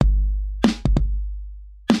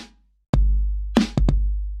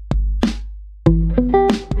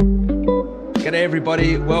G'day,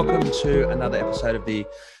 everybody. Welcome to another episode of the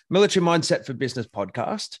Military Mindset for Business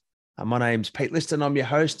podcast. My name's Pete Liston. I'm your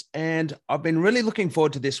host, and I've been really looking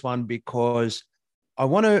forward to this one because I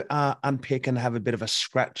want to unpick and have a bit of a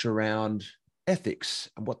scratch around ethics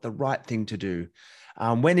and what the right thing to do.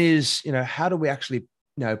 How do we actually,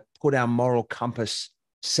 put our moral compass,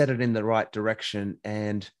 set it in the right direction,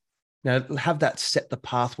 and have that set the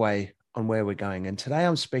pathway on where we're going. And today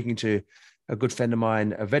I'm speaking to a good friend of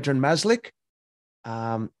mine, Vedran Maslic.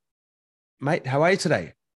 Mate, how are you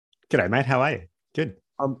today? G'day, mate. How are you? Good.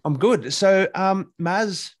 I'm good. So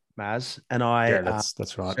Maz and I, yeah,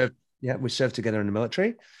 that's right. We served together in the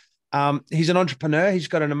military. He's an entrepreneur. He's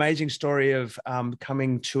got an amazing story of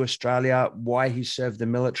coming to Australia, why he served the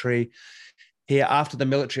military. Here after the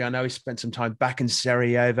military, I know he spent some time back in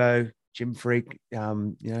Sarajevo, gym freak,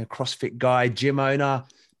 CrossFit guy, gym owner.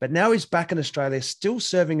 But now he's back in Australia, still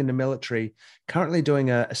serving in the military, currently doing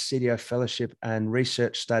a CDO fellowship and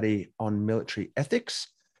research study on military ethics,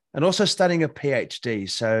 and also studying a PhD.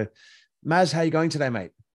 So, Maz, how are you going today, mate?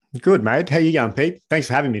 Good, mate. How you going, Pete? Thanks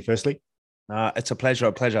for having me, firstly. It's a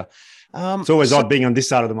pleasure. It's always odd being on this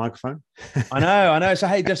side of the microphone. I know. So,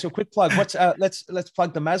 hey, just a quick plug. Let's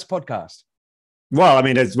plug the Maz podcast. Well, I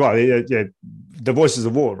mean, the Voices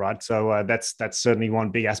of War, right? So that's certainly one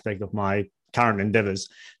big aspect of my current endeavors.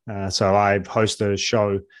 So I host a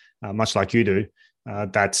show, much like you do,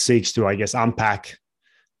 that seeks to, I guess, unpack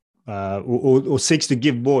or seeks to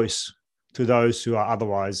give voice to those who are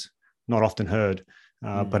otherwise not often heard,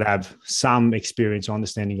 but have some experience or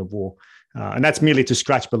understanding of war. And that's merely to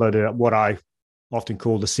scratch below what I often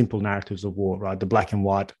call the simple narratives of war, right? The black and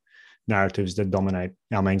white narratives that dominate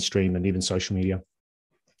our mainstream and even social media.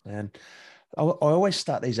 And I always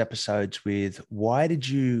start these episodes with, why did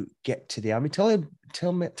you get to the army?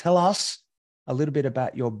 Tell us a little bit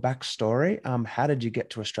about your backstory. How did you get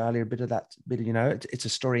to Australia? It's a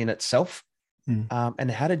story in itself.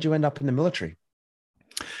 And how did you end up in the military?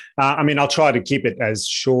 I'll try to keep it as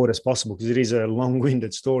short as possible because it is a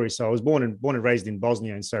long-winded story. So I was born and raised in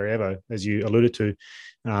Bosnia in Sarajevo, as you alluded to,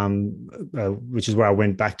 which is where I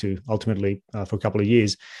went back to ultimately for a couple of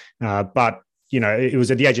years. But it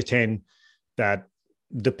was at the age of 10 that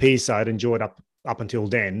the peace I'd enjoyed up until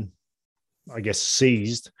then, I guess,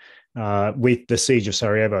 ceased with the siege of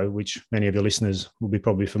Sarajevo, which many of your listeners will be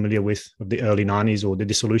probably familiar with, of the early 90s, or the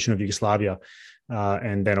dissolution of Yugoslavia.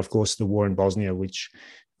 And then, of course, the war in Bosnia, which,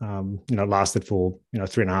 lasted for,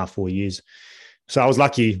 3.5, 4 years. So I was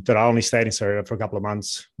lucky that I only stayed in Sarajevo for a couple of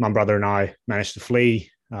months. My brother and I managed to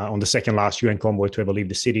flee on the second last UN convoy to ever leave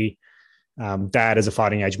the city. Dad, as a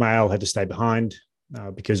fighting age male, had to stay behind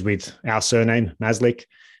because with our surname, Maslic,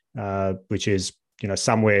 which is,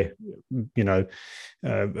 somewhere,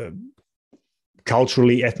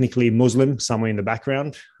 culturally, ethnically Muslim, somewhere in the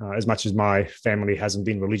background, as much as my family hasn't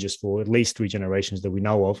been religious for at least 3 generations that we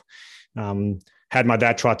know of. Had my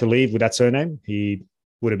dad tried to leave with that surname, he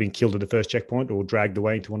would have been killed at the first checkpoint or dragged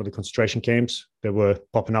away into one of the concentration camps that were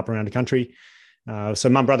popping up around the country. So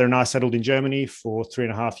my brother and I settled in Germany for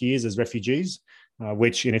 3.5 years as refugees,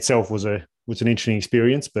 which in itself was an interesting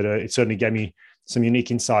experience, but it certainly gave me some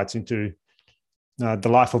unique insights into the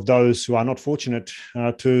life of those who are not fortunate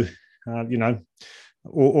or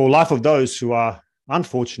life of those who are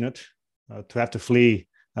unfortunate to have to flee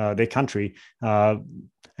their country.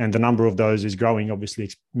 And the number of those is growing,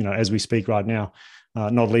 obviously, as we speak right now,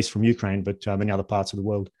 not least from Ukraine, but many other parts of the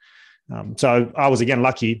world. So I was, again,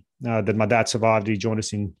 lucky that my dad survived. He joined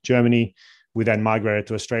us in Germany. We then migrated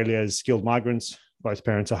to Australia as skilled migrants. Both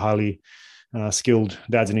parents are highly skilled.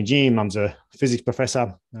 Dad's an engineer, mum's a physics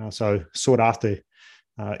professor. So sought after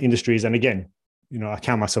industries. And again, I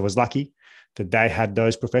count myself as lucky that they had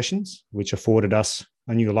those professions, which afforded us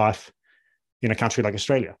a new life in a country like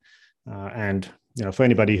Australia. And, for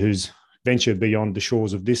anybody who's ventured beyond the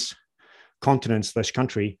shores of this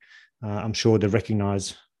continent/country, I'm sure they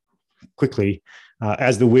recognize quickly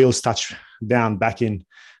as the wheels touch down back in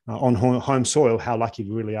on home soil how lucky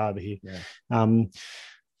we really are over here. Yeah.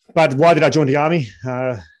 But why did I join the army?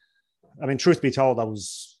 Truth be told, I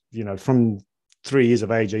was, from 3 years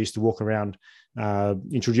of age, I used to walk around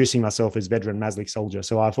introducing myself as Vedran Maslic soldier.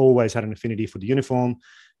 So I've always had an affinity for the uniform.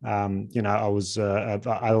 I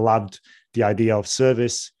loved the idea of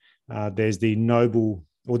service. There's a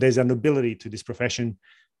nobility to this profession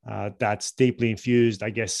that's deeply infused, I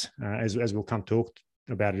guess, as we'll come to talk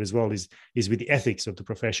about it as well, is with the ethics of the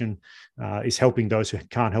profession, is helping those who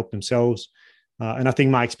can't help themselves. And I think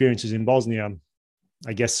my experiences in Bosnia,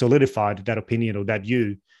 I guess, solidified that opinion or that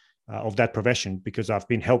view of that profession, because I've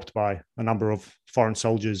been helped by a number of foreign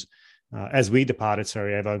soldiers as we departed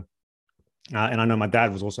Sarajevo. And I know my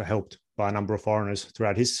dad was also helped by a number of foreigners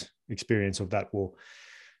throughout his experience of that war.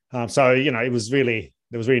 So, you know, there was really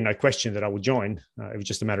no question that I would join. It was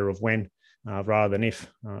just a matter of when rather than if.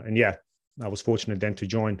 And yeah, I was fortunate then to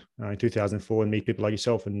join in 2004 and meet people like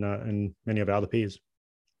yourself and many of our other peers.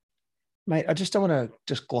 Mate, I just don't want to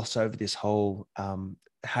just gloss over this whole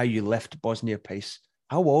how you left Bosnia piece.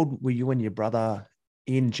 How old were you and your brother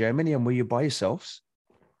in Germany, and were you by yourselves?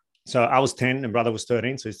 So I was 10 and brother was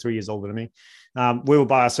 13, so he's 3 years older than me. We were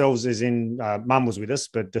by ourselves, as in mum was with us,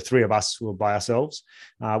 but the three of us were by ourselves.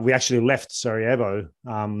 We actually left Sarajevo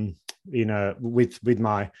with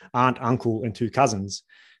my aunt, uncle, and 2 cousins.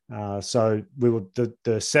 So we were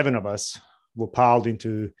the 7 of us were piled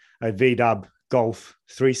into a VW Golf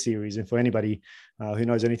 3 Series, and for anybody who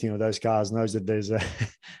knows anything of those cars knows that there's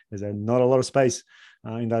not a lot of space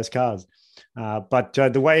in those cars. But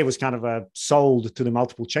the way it was kind of sold to the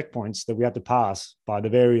multiple checkpoints that we had to pass by the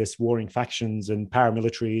various warring factions and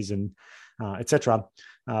paramilitaries and etc.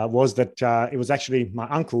 Was that it was actually my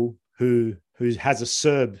uncle who has a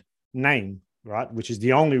Serb name, right, which is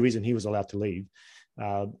the only reason he was allowed to leave,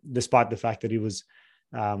 despite the fact that he was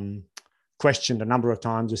questioned a number of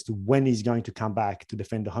times as to when he's going to come back to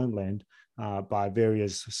defend the homeland by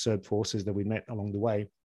various Serb forces that we met along the way.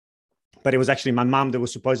 But it was actually my mum that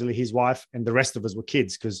was supposedly his wife, and the rest of us were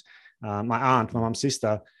kids because my aunt, my mum's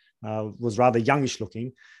sister, was rather youngish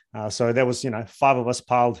looking. So there was, 5 of us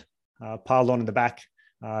piled on in the back,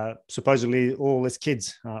 supposedly all as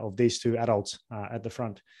kids of these 2 adults at the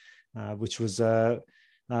front, which was an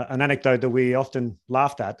anecdote that we often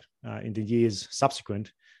laughed at in the years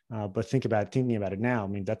subsequent. But thinking about it now, I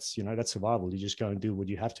mean, that's survival. You just go and do what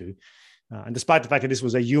you have to. And despite the fact that this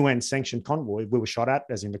was a UN-sanctioned convoy, we were shot at,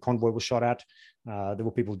 as in the convoy was shot at. There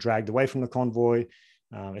were people dragged away from the convoy,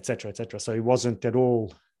 et cetera, et cetera. So it wasn't at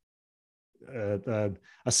all a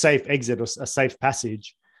safe exit or a safe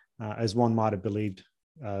passage, as one might have believed,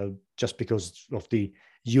 just because of the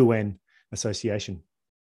UN association.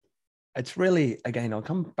 It's really, again, I'll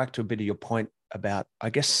come back to a bit of your point about,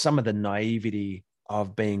 I guess, some of the naivety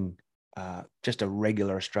of being just a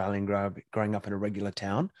regular Australian growing up in a regular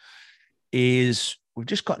town. Is we've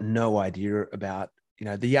just got no idea about,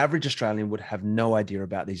 the average Australian would have no idea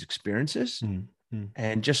about these experiences.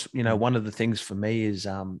 And just, one of the things for me is,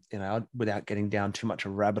 without getting down too much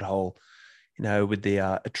of a rabbit hole, with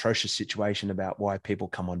the atrocious situation about why people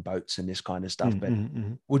come on boats and this kind of stuff. But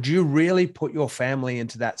would you really put your family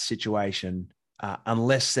into that situation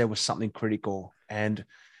unless there was something critical? And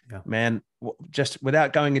man, just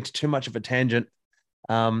without going into too much of a tangent,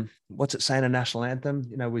 what's it saying, a national anthem,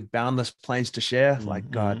 with boundless plains to share,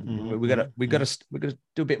 like God, we gotta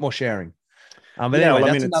do a bit more sharing. But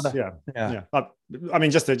anyway, that's another. I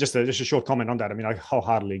mean, just a short comment on that. I mean, I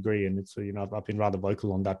wholeheartedly agree, and it's I've been rather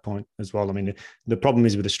vocal on that point as well. I mean, the problem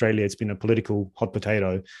is with Australia, it's been a political hot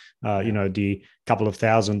potato. The couple of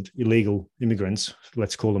thousand illegal immigrants,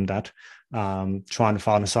 let's call them that, trying to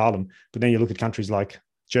find asylum. But then you look at countries like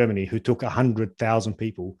Germany, who took 100,000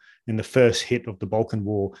 people in the first hit of the Balkan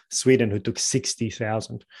War, Sweden, who took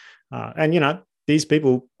 60,000. And, these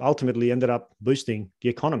people ultimately ended up boosting the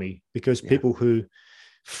economy because people who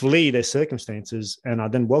flee their circumstances and are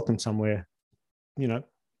then welcomed somewhere,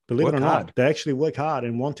 believe it or not, they actually work hard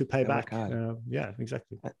and want to pay back. Yeah,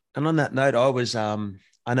 exactly. And on that note, I was,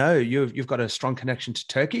 I know you've got a strong connection to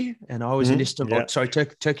Turkey, and I was in Istanbul,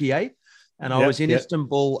 Turkey, and I was in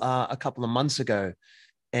Istanbul a couple of months ago.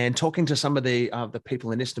 And talking to some of the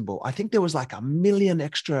people in Istanbul, I think there was like 1 million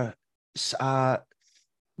extra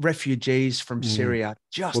refugees from Syria.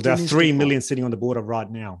 There are 3 million sitting on the border right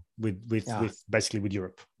now with basically with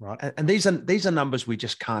Europe, right? And these are numbers we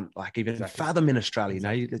just can't even fathom in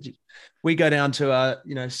Australia. We go down to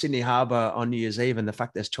Sydney Harbour on New Year's Eve, and the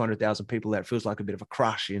fact there's 200,000 people there, it feels like a bit of a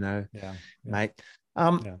crush, mate.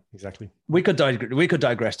 Exactly. We could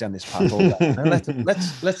digress down this path all day.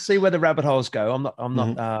 Let's see where the rabbit holes go.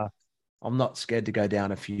 I'm not scared to go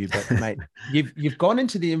down a few, but mate, you've gone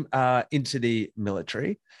into the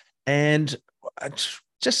military, and it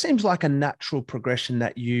just seems like a natural progression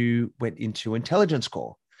that you went into intelligence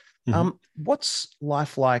corps. What's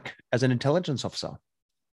life like as an intelligence officer?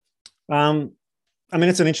 I mean,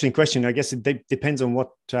 it's an interesting question. I guess it depends on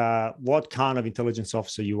what kind of intelligence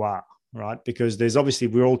officer you are, right? Because there's obviously,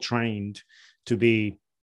 we're all trained to be,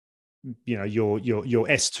 your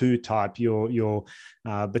S2 type, your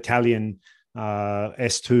battalion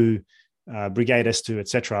S2, brigade S2,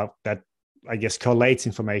 etc. That I guess collates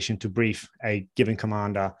information to brief a given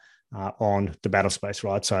commander on the battle space,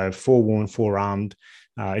 right? So forewarned, forearmed.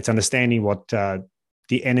 It's understanding what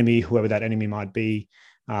the enemy, whoever that enemy might be,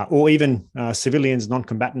 or even civilians,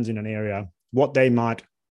 non-combatants in an area, what they might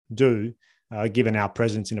do, given our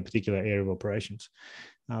presence in a particular area of operations.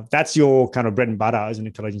 That's your kind of bread and butter as an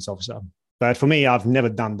intelligence officer. But for me, I've never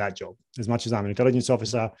done that job. As much as I'm an intelligence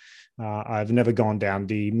officer, I've never gone down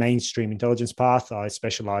the mainstream intelligence path. I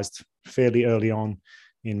specialized fairly early on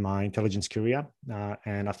in my intelligence career,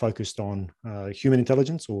 and I focused on human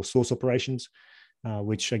intelligence or source operations,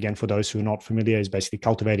 which, again, for those who are not familiar, is basically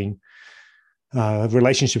cultivating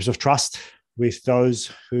relationships of trust with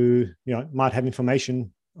those who might have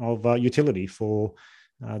information of utility for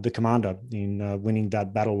the commander in winning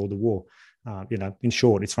that battle or the war. In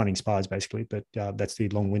short, it's running spies basically, but that's the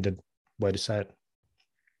long-winded way to say it.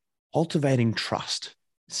 Cultivating trust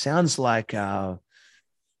sounds like,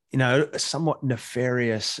 somewhat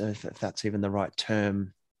nefarious, if that's even the right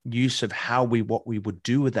term, use of what we would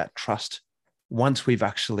do with that trust once we've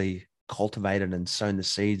actually cultivated and sown the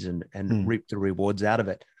seeds and reaped the rewards out of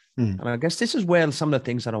it. And I guess this is where some of the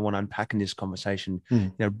things that I want to unpack in this conversation,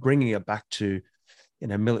 bringing it back to,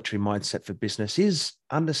 military mindset for business, is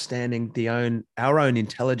understanding our own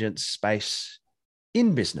intelligence space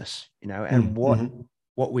in business, and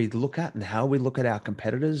what we look at and how we look at our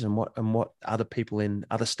competitors and what other people in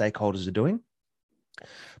other stakeholders are doing.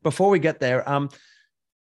 Before we get there,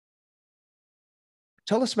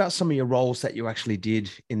 tell us about some of your roles that you actually did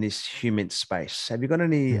in this human space. Have you got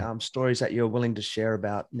any stories that you're willing to share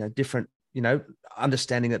about, different,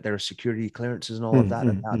 understanding that there are security clearances and all of that,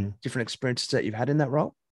 about different experiences that you've had in that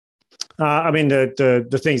role? I mean,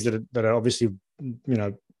 the things that are obviously,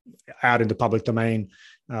 out in the public domain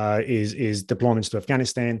is deployments to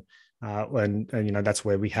Afghanistan. And that's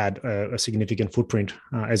where we had a significant footprint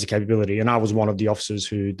as a capability. And I was one of the officers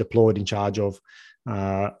who deployed in charge of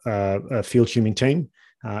a field human team.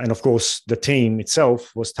 And of course, the team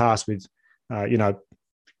itself was tasked with,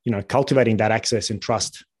 cultivating that access and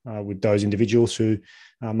trust with those individuals who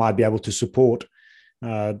might be able to support,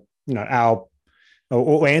 our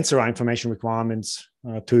or answer our information requirements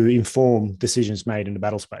to inform decisions made in the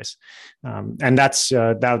battle space. And that's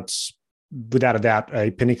without a doubt a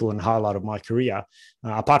pinnacle and highlight of my career.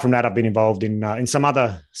 Apart from that, I've been involved in some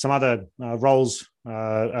other roles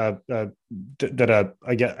that are,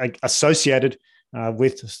 I guess, associated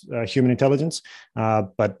with human intelligence,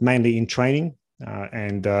 but mainly in training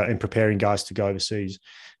and preparing guys to go overseas,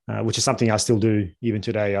 which is something I still do even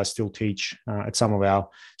today. I still teach at some of our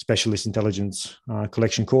specialist intelligence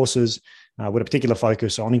collection courses with a particular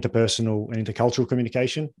focus on interpersonal and intercultural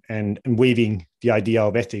communication and weaving the idea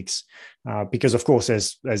of ethics. Because, of course,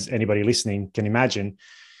 as anybody listening can imagine,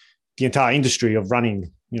 the entire industry of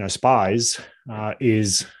running, spies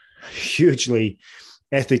is hugely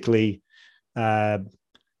ethically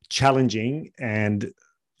challenging and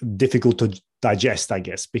difficult to digest, I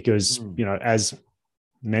guess, because, as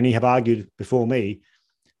many have argued before me,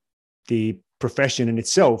 the profession in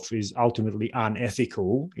itself is ultimately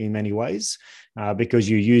unethical in many ways, because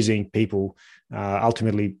you're using people,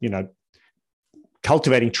 ultimately,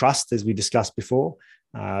 cultivating trust, as we discussed before,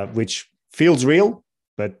 which feels real,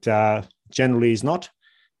 but generally is not,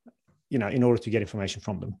 in order to get information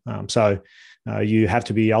from them. So you have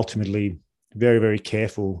to be ultimately very, very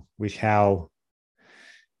careful with how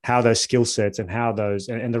those skill sets and how those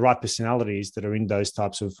and the right personalities that are in those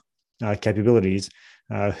types of capabilities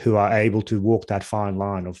who are able to walk that fine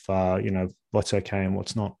line of, what's okay and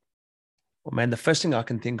what's not. Well, man, the first thing I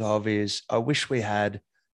can think of is I wish we had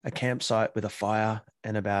a campsite with a fire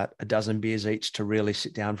and about a dozen beers each to really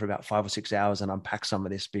sit down for about 5 or 6 hours and unpack some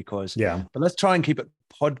of this but let's try and keep it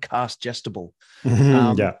podcast gestable.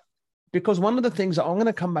 Because one of the things I'm going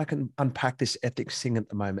to come back and unpack this ethics thing at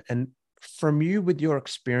the moment. And from you, with your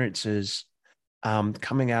experiences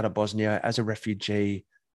coming out of Bosnia as a refugee,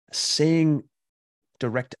 seeing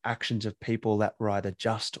direct actions of people that were either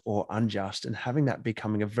just or unjust, and having that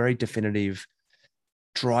becoming a very definitive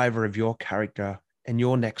driver of your character and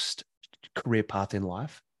your next career path in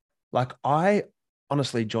life. Like, I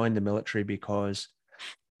honestly joined the military because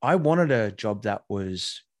I wanted a job that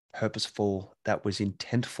was purposeful, that was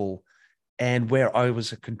intentful, and where I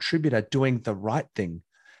was a contributor doing the right thing.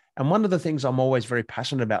 And one of the things I'm always very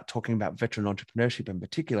passionate about, talking about veteran entrepreneurship in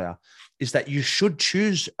particular, is that you should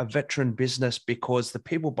choose a veteran business because the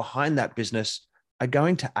people behind that business are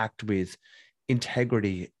going to act with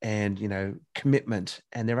integrity and, commitment,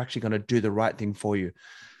 and they're actually going to do the right thing for you.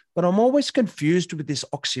 But I'm always confused with this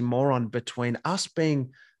oxymoron between us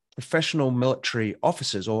being professional military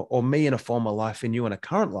officers, or me in a former life and you in a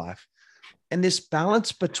current life, and this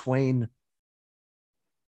balance between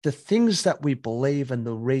the things that we believe and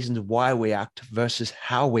the reasons why we act versus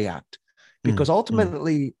how we act. Because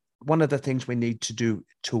ultimately, one of the things we need to do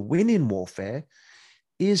to win in warfare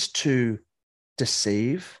is to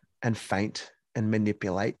deceive, and feint and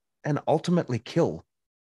manipulate and ultimately kill.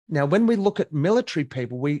 Now, when we look at military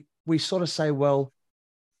people, we sort of say, well,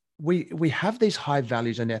 we have these high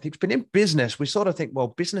values and ethics, but in business, we sort of think, well,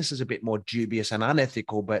 business is a bit more dubious and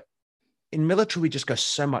unethical, but in military, we just go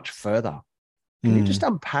so much further. Can you just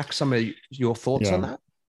unpack some of your thoughts on that?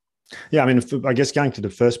 Yeah, I mean, I guess going to the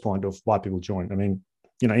first point of why people join, I mean,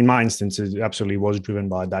 in my instance, it absolutely was driven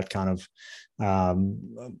by that kind of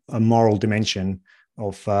a moral dimension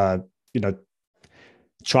of,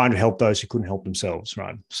 trying to help those who couldn't help themselves,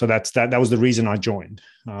 right? So that was the reason I joined.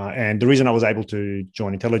 And the reason I was able to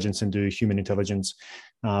join intelligence and do human intelligence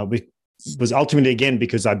was ultimately, again,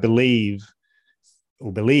 because I believed,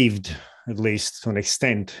 at least to an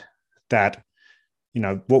extent, that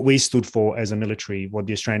what we stood for as a military, what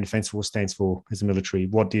the Australian Defence Force stands for as a military,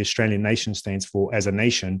 what the Australian nation stands for as a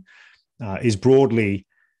nation, is broadly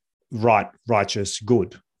right, righteous,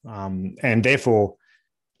 good. And therefore,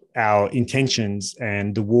 our intentions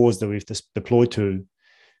and the wars that we've deployed to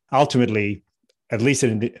ultimately, at least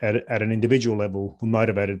at an individual level, were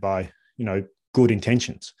motivated by, good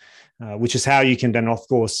intentions, which is how you can then, of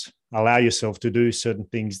course, allow yourself to do certain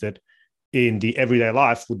things that in the everyday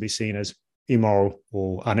life would be seen as immoral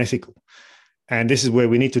or unethical. And this is where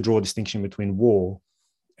we need to draw a distinction between war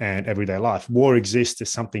and everyday life. War exists as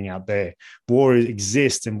something out there. War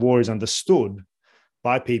exists, and war is understood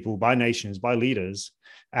by people, by nations, by leaders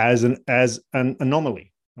as an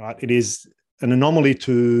anomaly, right? It is an anomaly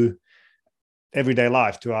to everyday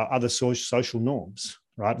life, to our other social norms,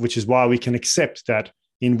 right? Which is why we can accept that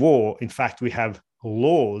in war, in fact, we have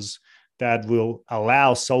laws that will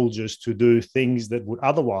allow soldiers to do things that would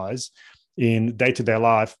otherwise in day-to-day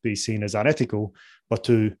life be seen as unethical, but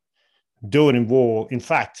to do it in war, in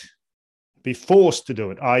fact, be forced to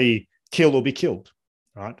do it, i.e. kill or be killed,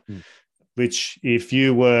 right? Which if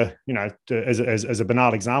you were, as a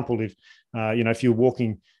banal example, if you're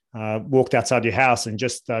walked outside your house and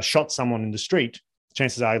just shot someone in the street,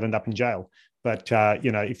 chances are you'll end up in jail. But,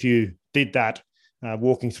 if you did that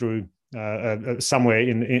walking through somewhere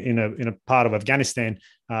in a part of Afghanistan,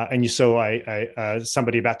 and you saw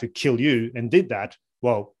somebody about to kill you and did that,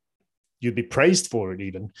 well, you'd be praised for it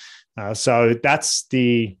even. So that's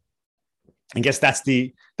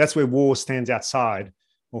where war stands outside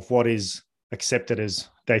of what is accepted as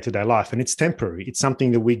day-to-day life, and it's temporary. It's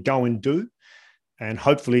something that we go and do, and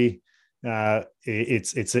hopefully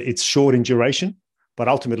it's short in duration. But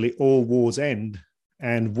ultimately, all wars end,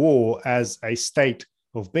 and war as a state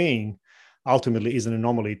of being ultimately is an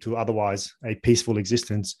anomaly to otherwise a peaceful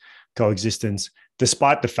coexistence,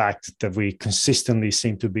 despite the fact that we consistently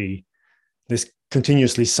seem to be there's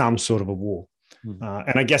continuously some sort of a war.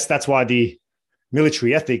 And I guess that's why the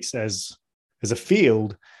military ethics as a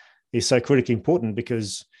field is so critically important,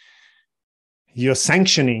 because you're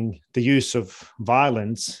sanctioning the use of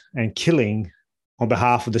violence and killing on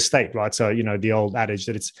behalf of the state, right? So, the old adage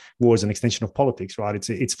that war is an extension of politics, right?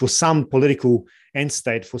 It's for some political end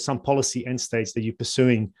state, for some policy end states that you're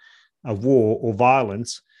pursuing a war or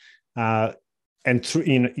violence. And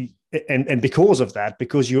because of that,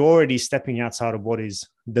 because you're already stepping outside of what is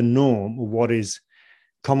the norm or what is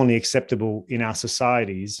commonly acceptable in our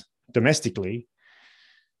societies domestically,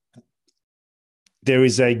 there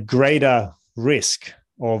is a greater risk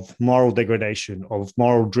of moral degradation, of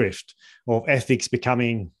moral drift, of ethics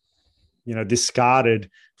becoming,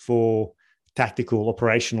 discarded for tactical,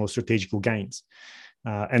 operational, strategical gains.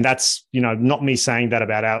 And that's, not me saying that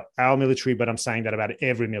about our military, but I'm saying that about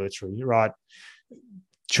every military, right?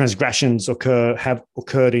 Transgressions have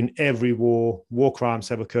occurred in every war. War crimes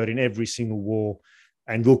have occurred in every single war,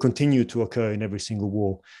 and will continue to occur in every single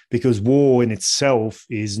war, because war in itself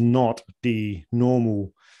is not the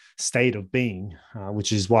normal state of being,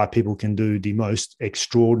 which is why people can do the most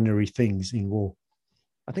extraordinary things in war.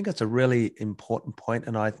 I think that's a really important point,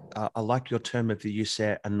 and I like your term of the use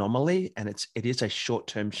there, anomaly, and it is a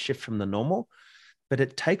short-term shift from the normal, but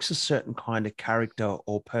it takes a certain kind of character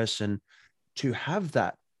or person to have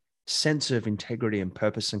that sense of integrity and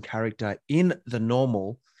purpose and character in the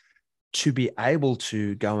normal to be able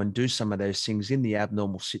to go and do some of those things in the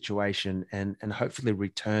abnormal situation and hopefully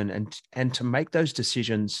return and to make those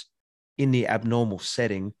decisions in the abnormal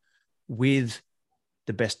setting with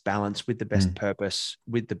the best balance, with the best purpose,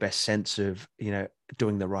 with the best sense of,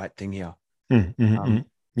 doing the right thing here.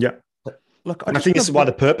 Yeah. Look, I think this is why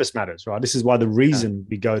the purpose matters, right? This is why the reason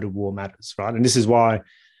we go to war matters, right? And this is why,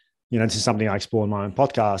 this is something I explore in my own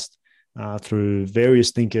podcast through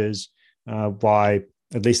various thinkers, why,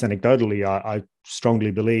 at least anecdotally, I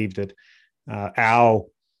strongly believe that our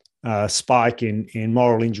spike in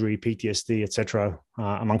moral injury, PTSD, etc.,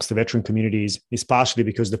 amongst the veteran communities is partially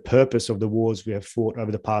because the purpose of the wars we have fought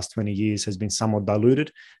over the past 20 years has been somewhat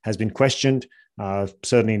diluted, has been questioned.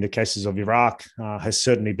 Certainly in the cases of Iraq, has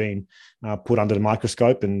certainly been put under the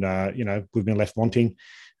microscope, and we've been left wanting.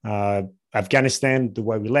 Afghanistan, the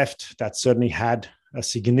way we left, that certainly had a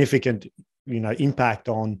significant impact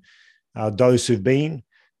on those who've been,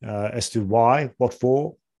 as to why, what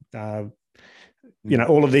for.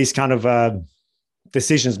 All of these kind of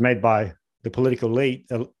decisions made by the political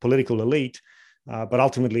elite, but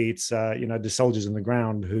ultimately it's the soldiers on the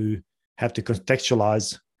ground who have to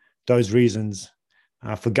contextualize those reasons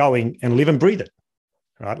for going and live and breathe it,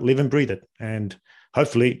 right? Live and breathe it, and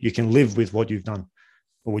hopefully you can live with what you've done,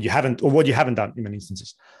 or what you haven't done in many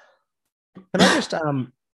instances. Can I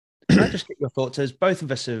just get your thoughts, as both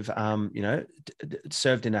of us have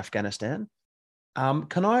served in Afghanistan?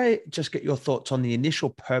 Can I just get your thoughts on the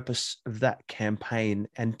initial purpose of that campaign,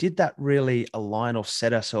 and did that really align or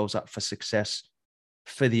set ourselves up for success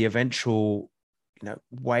for the eventual,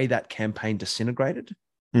 way that campaign disintegrated,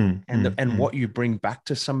 and what you bring back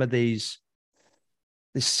to some of this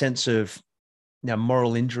sense of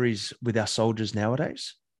moral injuries with our soldiers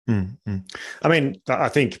nowadays? I mean, I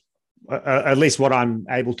think at least what I'm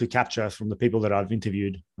able to capture from the people that I've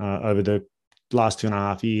interviewed over the last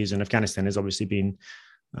 2.5 years, and Afghanistan has obviously been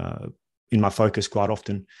in my focus quite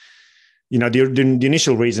often. The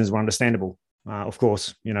initial reasons were understandable. Of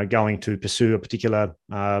course, going to pursue a particular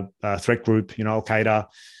threat group, Al Qaeda.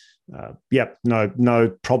 No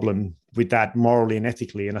problem with that morally and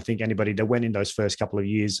ethically. And I think anybody that went in those first couple of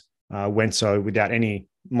years went so without any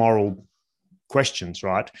moral questions,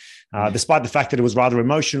 right? Despite the fact that it was rather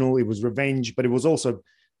emotional, it was revenge, but it was also,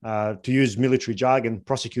 to use military jargon,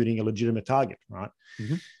 prosecuting a legitimate target, right?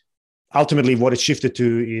 Mm-hmm. Ultimately, what it shifted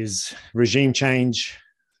to is regime change,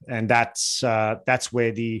 and that's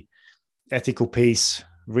where the ethical piece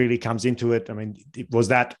really comes into it. I mean, was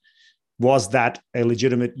that a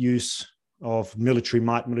legitimate use of military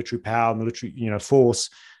might, military power, military force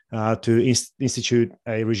to institute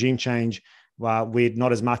a regime change with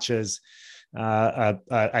not as much as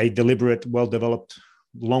a deliberate, well-developed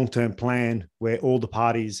long-term plan where all the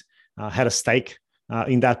parties had a stake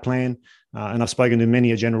in that plan. And I've spoken to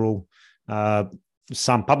many a general,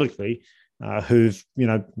 some publicly, who've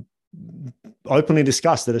openly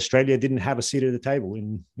discussed that Australia didn't have a seat at the table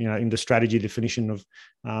in the strategy definition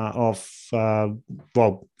of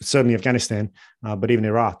certainly Afghanistan, but even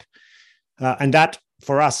Iraq, and that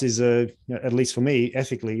for us is at least for me,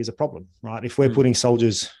 ethically, is a problem, right? If we're putting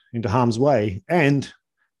soldiers into harm's way, and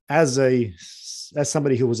as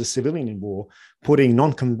somebody who was a civilian in war, putting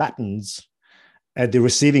non-combatants at the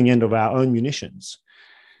receiving end of our own munitions,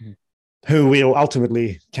 who will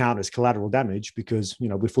ultimately count as collateral damage because,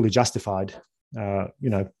 we're fully justified,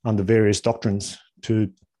 under various doctrines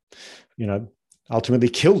to, ultimately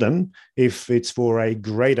kill them if it's for a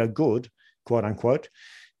greater good, quote unquote.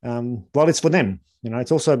 Well, it's for them.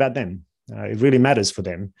 It's also about them. It really matters for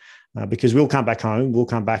them because we'll come back home. We'll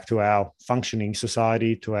come back to our functioning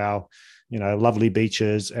society, to our, lovely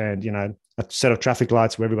beaches and, a set of traffic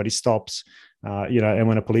lights where everybody stops, and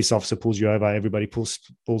when a police officer pulls you over, everybody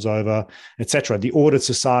pulls over, etc. The ordered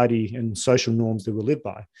society and social norms that we live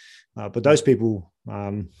by. But those people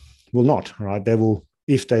will not, right? They will,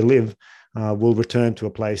 if they live, will return to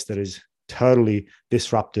a place that is totally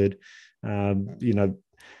disrupted,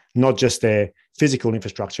 not just their physical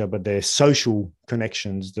infrastructure, but their social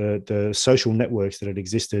connections, the social networks that had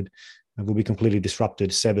existed will be completely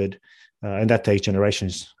disrupted, severed, and that takes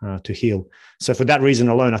generations to heal. So for that reason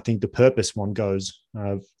alone, I think the purpose one goes,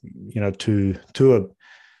 to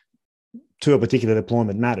a particular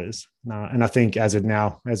deployment matters. And I think as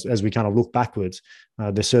we kind of look backwards,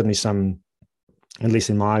 there's certainly some, at least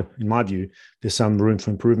in my view, there's some room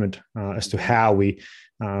for improvement as to how we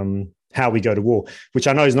go to war, which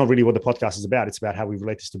I know is not really what the podcast is about. It's about how we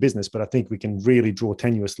relate this to business, but I think we can really draw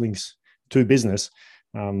tenuous links to business.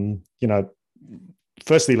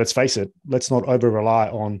 Firstly, let's face it, let's not over rely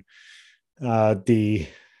on the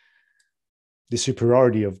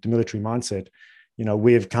superiority of the military mindset.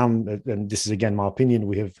 We have come, and this is again my opinion,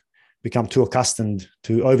 we have become too accustomed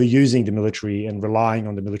to overusing the military and relying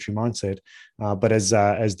on the military mindset. But as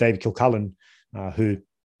David Kilcullen, who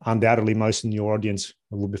undoubtedly most in your audience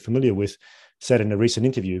will be familiar with, said in a recent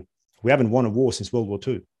interview, we haven't won a war since World War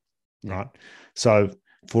II, right? So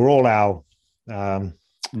for all our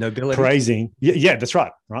nobility praising, yeah, that's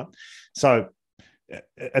right. So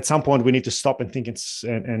at some point we need to stop and think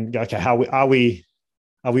and go, okay, how are we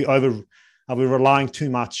relying too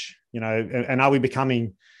much, and are we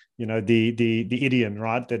becoming the idiom,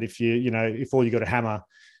 right? That if all you got a hammer,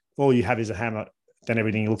 all you have is a hammer, then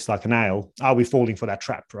everything looks like a nail. Are we falling for that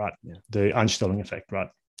trap, right? Yeah. The Einstein effect, right?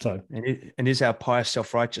 So, and is our pious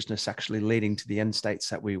self-righteousness actually leading to the end states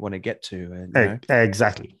that we want to get to? And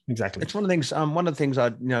exactly. It's one of the things. One of the things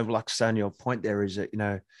I'd like to say on your point there is that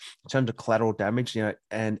in terms of collateral damage,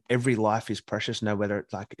 and every life is precious. Whether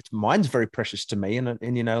it's mine's very precious to me, and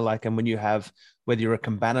when you have, whether you're a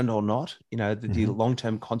combatant or not, the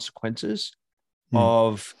long-term consequences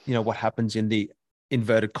of what happens in the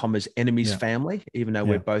inverted commas enemy's family, even though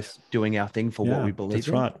we're both doing our thing for what we believe in. That's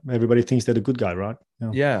right. Everybody thinks they're the good guy, right?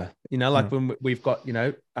 When we've got,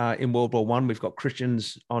 in World War I, we've got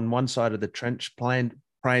Christians on one side of the trench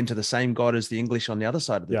praying to the same God as the English on the other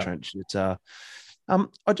side of the trench. It's I'm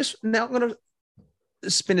going to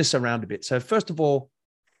spin this around a bit. So first of all,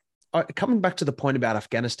 coming back to the point about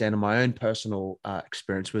Afghanistan and my own personal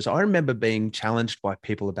experience was, I remember being challenged by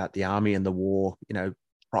people about the army and the war,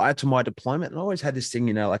 prior to my deployment. And I always had this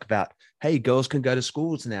thing, about, hey, girls can go to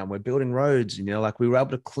schools now. We're building roads. And, we were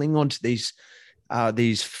able to cling on to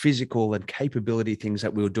these physical and capability things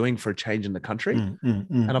that we were doing for a change in the country.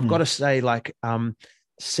 And I've got to say,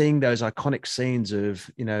 seeing those iconic scenes of,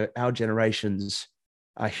 our generation's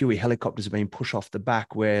Huey helicopters being pushed off the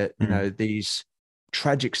back, where, these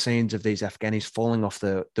tragic scenes of these Afghanis falling off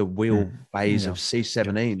the wheel bays of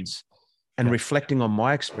C-17s and reflecting on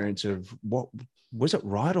my experience of what was it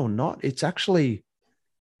right or not? It's actually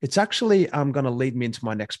going to lead me into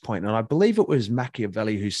my next point. And I believe it was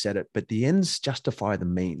Machiavelli who said it, but the ends justify the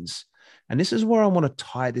means. And this is where I want to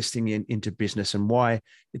tie this thing into business, and why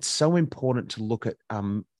it's so important to look at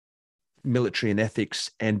military and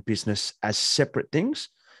ethics and business as separate things.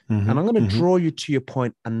 And I'm going to draw you to your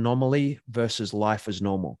point, anomaly versus life as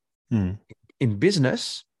normal. In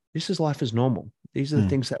business, this is life as normal. These are the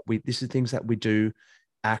things that we do,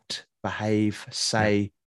 act, behave,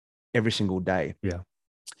 say every single day. Yeah.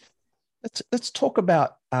 Let's talk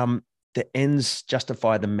about the ends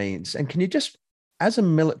justify the means. And can you just, as a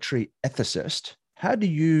military ethicist, how do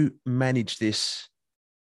you manage this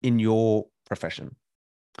in your profession?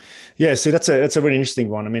 Yeah, so that's a really interesting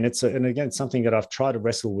one. I mean, and again, something that I've tried to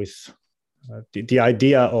wrestle with, the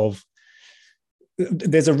idea of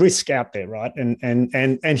there's a risk out there, right?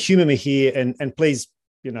 And humor me here, and please,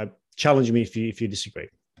 challenge me if you disagree.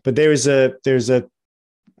 But there's a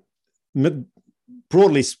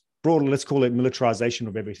broadly, let's call it militarization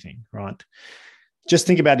of everything, right? Just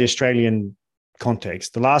think about the Australian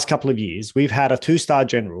context. The last couple of years, we've had a 2-star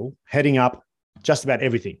general heading up just about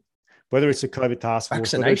everything, whether it's a COVID task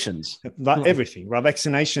force, vaccinations, everything, right?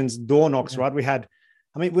 Vaccinations, door knocks, right? We had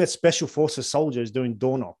special forces soldiers doing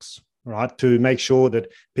door knocks, right, to make sure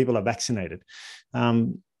that people are vaccinated.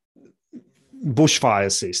 Bushfire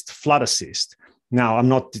assist, flood assist. Now, I'm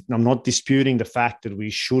not disputing the fact that we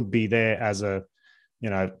should be there as a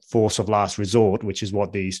force of last resort, which is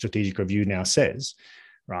what the strategic review now says,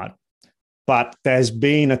 right? But there's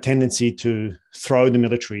been a tendency to throw the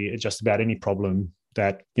military at just about any problem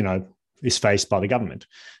that is faced by the government,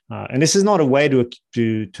 and this is not a way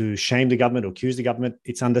to shame the government or accuse the government.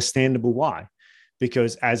 It's understandable why,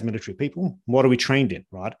 because as military people, what are we trained in,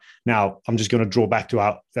 right? Now, I'm just going to draw back to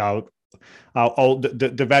our old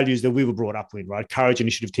the values that we were brought up with, right? Courage,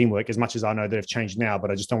 initiative, teamwork. As much as I know they've changed now,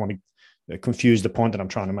 but I just don't want to confuse the point that I'm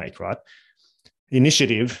trying to make, right?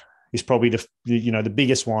 Initiative is probably the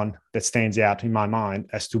biggest one that stands out in my mind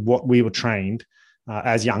as to what we were trained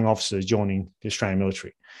as young officers joining the Australian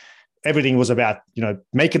military. Everything was about,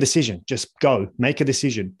 make a decision, just go, make a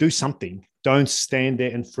decision, do something, don't stand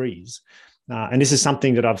there and freeze. And this is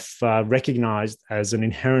something that I've recognized as an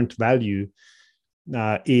inherent value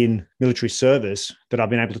in military service that I've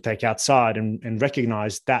been able to take outside and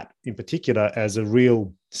recognize that in particular as a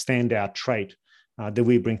real standout trait that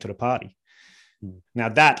we bring to the party. Now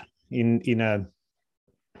that it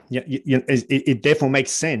therefore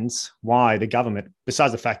makes sense why the government,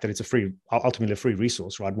 besides the fact that it's ultimately a free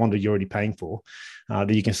resource, right? One that you're already paying for,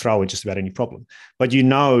 that you can throw at just about any problem. But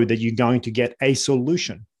that you're going to get a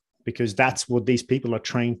solution, because that's what these people are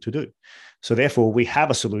trained to do. So therefore, we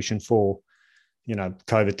have a solution for,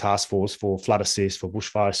 COVID task force, for flood assist, for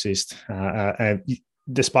bushfire assist,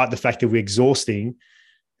 despite the fact that we're exhausting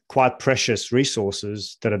quite precious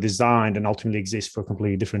resources that are designed and ultimately exist for a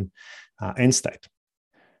completely different end state.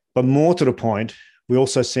 But more to the point, we're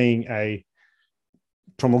also seeing a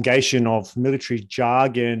promulgation of military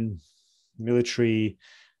jargon, even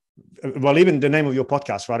the name of your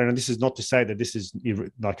podcast, right? And this is not to say that this is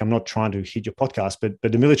I'm not trying to hit your podcast, but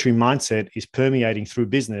the military mindset is permeating through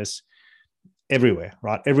business everywhere,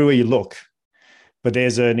 right? Everywhere you look, But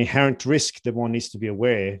there's an inherent risk that one needs to be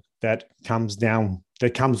aware that comes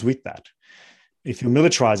with that. If you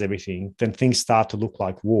militarize everything, then things start to look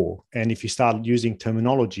like war. And if you start using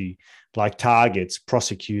terminology like targets,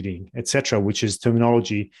 prosecuting, etc., which is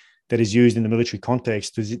terminology that is used in the military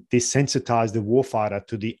context to desensitize the warfighter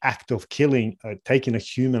to the act of killing, taking a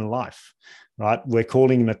human life, right? We're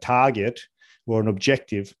calling him a target or an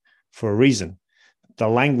objective for a reason. The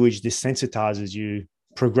language desensitizes you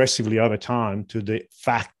progressively over time to the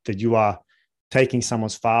fact that you are taking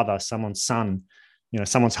someone's father, someone's son,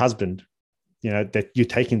 someone's husband, that you're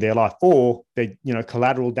taking their life, or that,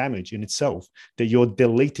 collateral damage in itself, that you're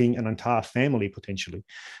deleting an entire family potentially,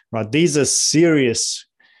 right? These are serious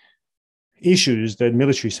issues that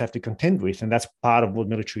militaries have to contend with. And that's part of what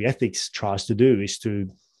military ethics tries to do, is to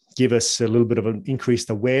give us a little bit of an increased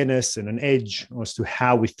awareness and an edge as to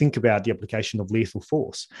how we think about the application of lethal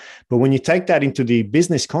force. But when you take that into the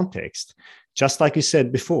business context, just like you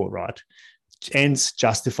said before, right? Ends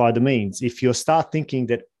justify the means. If you start thinking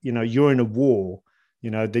that, you're in a war,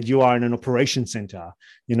 that you are in an operation center,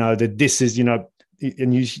 that this is,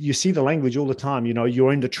 and you see the language all the time,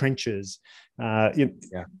 you're in the trenches.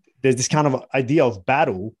 There's this kind of idea of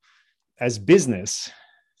battle as business.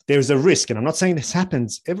 There's a risk, and I'm not saying this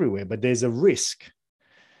happens everywhere, but there's a risk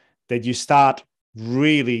that you start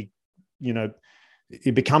really,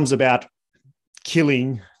 it becomes about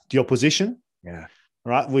killing the opposition. Yeah.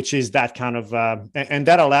 Right. Which is that kind of, and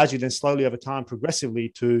that allows you then slowly over time, progressively,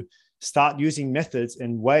 to start using methods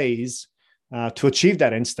and ways to achieve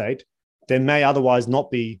that end state that may otherwise not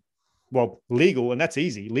be, legal. And that's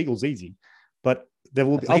easy. Legal's easy, but there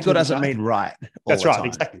will be. Legal doesn't mean right. That's right.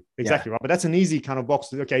 Exactly. Exactly. Yeah. Right. But that's an easy kind of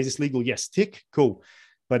box. Okay. Is this legal? Yes. Tick. Cool.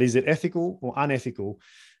 But is it ethical or unethical?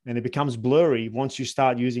 And it becomes blurry once you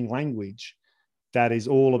start using language that is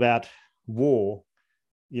all about war,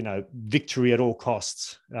 victory at all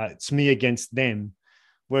costs. It's me against them.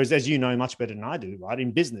 Whereas, as you know much better than I do, right?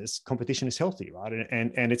 In business, competition is healthy, right?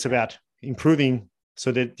 And it's about improving so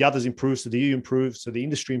that the others improve, so the you improve, so the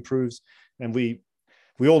industry improves. And we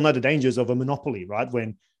all know the dangers of a monopoly, right?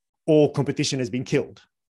 When all competition has been killed,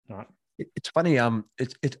 right? It's funny.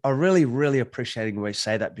 I really, really appreciating when we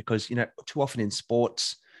say that, because, too often in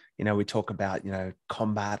sports, we talk about,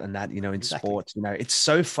 combat and that, in sports, it's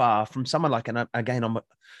so far from someone like, and again,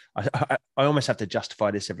 I almost have to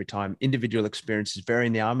justify this every time. Individual experiences vary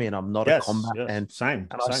in the army, and I'm not a combat. Yes. And same.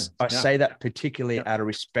 I say that particularly out of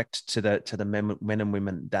respect to the men and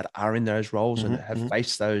women that are in those roles and have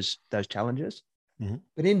faced those challenges. Mm-hmm.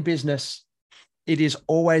 But in business, it is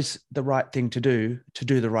always the right thing to do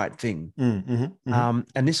the right thing.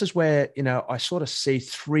 And this is where, I sort of see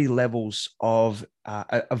three levels of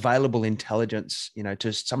available intelligence,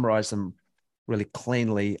 to summarize them really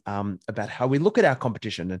cleanly, about how we look at our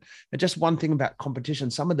competition. And just one thing about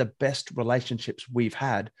competition, some of the best relationships we've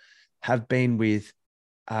had have been with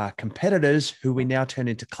competitors who we now turn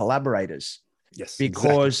into collaborators. Yes,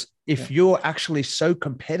 because if you're actually so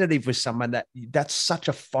competitive with someone that's such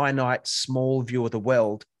a finite, small view of the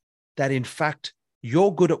world, that in fact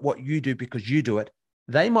you're good at what you do because you do it.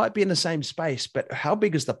 They might be in the same space, but how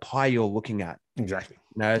big is the pie you're looking at? Exactly.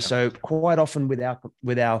 So quite often with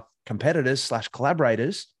our competitors /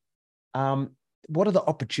 collaborators, what are the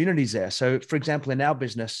opportunities there? So, for example, in our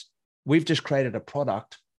business, we've just created a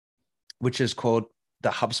product which is called the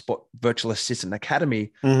HubSpot Virtual Assistant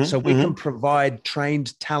Academy. So we can provide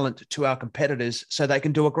trained talent to our competitors so they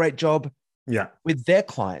can do a great job with their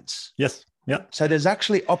clients. Yes. Yeah. So there's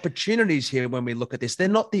actually opportunities here when we look at this. They're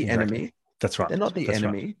not the enemy. That's right. They're not the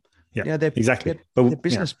enemy. Right. Yeah. They're exactly. They're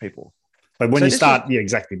business people. But when you start,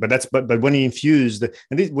 exactly. But when you infuse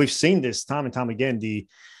we've seen this time and time again,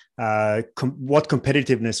 what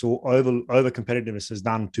competitiveness or over competitiveness has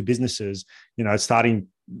done to businesses, starting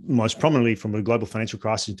most prominently from the global financial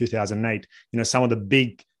crisis in 2008, some of the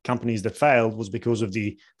big companies that failed was because of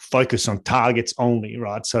the focus on targets only,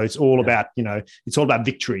 right? So it's all about, it's all about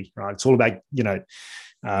victory, right? It's all about,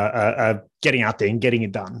 getting out there and getting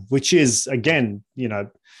it done, which is, again,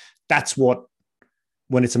 that's what,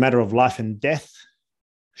 when it's a matter of life and death,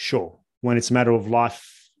 sure. When it's a matter of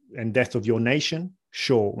life and death of your nation,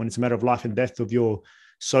 sure. When it's a matter of life and death of your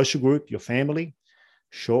social group, your family,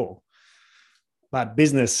 sure. But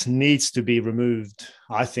business needs to be removed,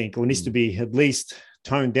 I think, or needs to be at least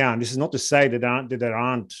toned down. This is not to say that there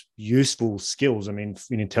aren't useful skills. I mean,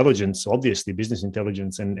 in intelligence, obviously, business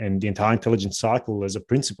intelligence and the entire intelligence cycle as a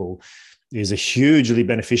principle is a hugely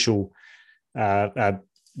beneficial,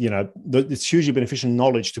 it's hugely beneficial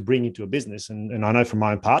knowledge to bring into a business. And I know from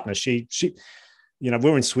my own partner, she we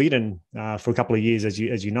were in Sweden for a couple of years, as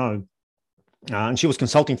you know, and she was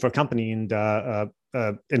consulting for a company and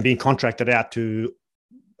being contracted out to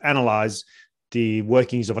analyze the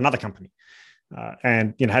workings of another company.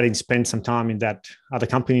 And having spent some time in that other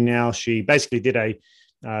company now, she basically did a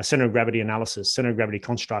center of gravity analysis, center of gravity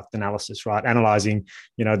construct analysis, right? Analyzing,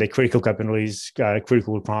 their critical capabilities,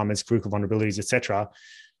 critical requirements, critical vulnerabilities, etc.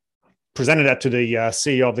 Presented that to the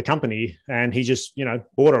CEO of the company, and he just,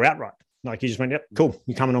 bought her outright. Like, he just went, "Yep, cool.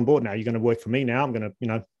 You're coming on board now. You're going to work for me now. I'm going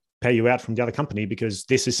to, pay you out from the other company because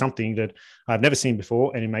this is something that I've never seen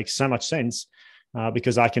before, and it makes so much sense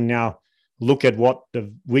because I can now look at what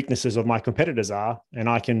the weaknesses of my competitors are, and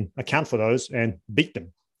I can account for those and beat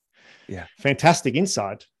them." Yeah. Fantastic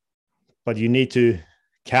insight, but you need to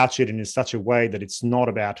couch it in such a way that it's not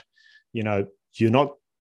about, you're not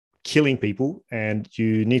killing people, and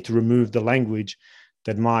you need to remove the language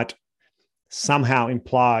that might somehow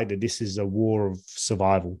imply that this is a war of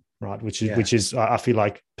survival, right? Which is I feel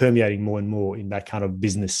like permeating more and more in that kind of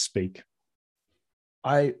business speak.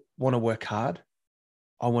 I want to work hard.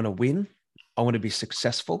 I want to win. I want to be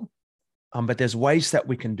successful. But there's ways that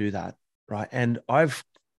we can do that, right? And I've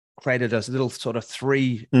created a little sort of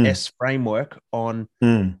 3S framework on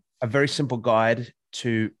a very simple guide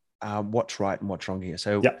to what's right and what's wrong here.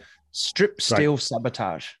 So strip, steal,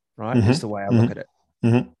 sabotage, right, is the way I look at it.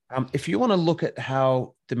 If you want to look at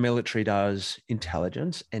how the military does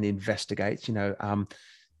intelligence and investigates,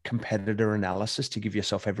 competitor analysis to give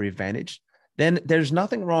yourself every advantage, then there's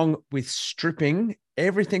nothing wrong with stripping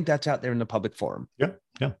everything that's out there in the public forum.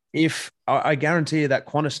 If I guarantee you that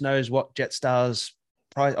Qantas knows what Jetstar's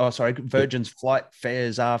Virgin's flight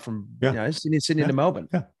fares are from Sydney to Melbourne.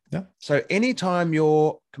 So anytime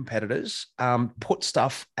your competitors put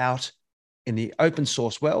stuff out in the open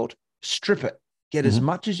source world, strip it, get as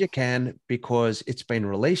much as you can, because it's been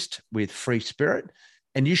released with free spirit,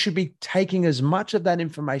 and you should be taking as much of that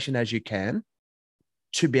information as you can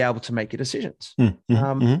to be able to make your decisions.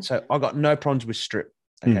 So I got no problems with strip.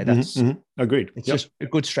 Okay, that's agreed. It's just a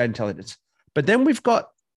good straight intelligence. But then we've got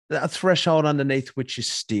a threshold underneath, which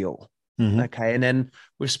is steal. Okay, and then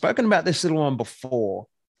we've spoken about this little one before.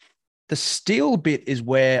 The steal bit is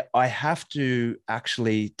where I have to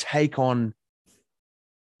actually take on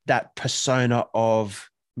that persona of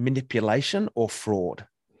manipulation or fraud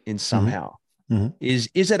in somehow. Is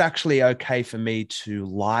it actually okay for me to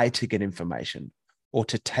lie to get information, or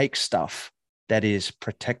to take stuff that is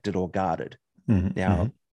protected or guarded?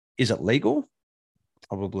 Now, is it legal?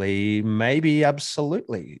 Probably, maybe,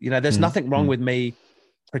 absolutely. There's nothing wrong with me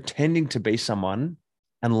pretending to be someone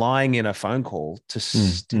and lying in a phone call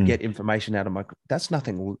to get information out of my. There's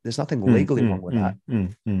nothing legally wrong with that.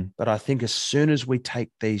 But I think as soon as we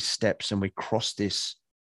take these steps and we cross this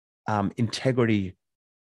integrity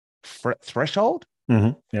threshold,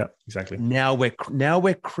 yeah, exactly. Now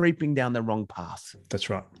we're creeping down the wrong path. That's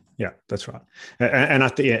right. Yeah, that's right. And I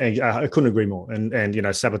couldn't agree more.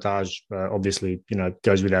 And sabotage obviously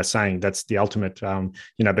goes without saying. That's the ultimate.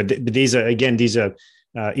 But these are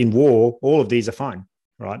in war. All of these are fine,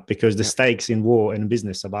 right? Because the stakes in war and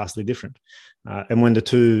business are vastly different. And when the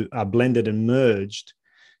two are blended and merged,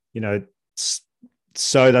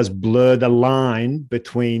 so does blur the line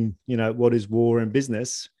between what is war and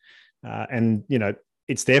business. And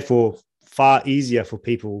it's therefore far easier for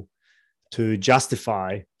people to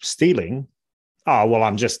justify stealing. Oh, well,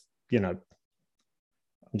 I'm just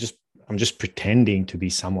pretending to be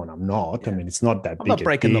someone I'm not. I mean, it's not that big. I'm not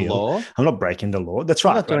breaking the law. I'm not breaking the law. That's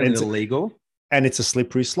right. I'm not doing anything illegal. And it's a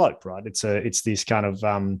slippery slope, right? It's this kind of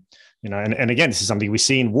and again, this is something we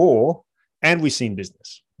see in war and we see in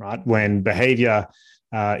business, right? When behavior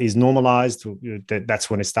is normalized, that's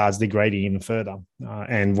when it starts degrading even further.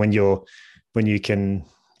 And when you can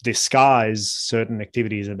disguise certain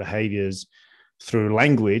activities and behaviors through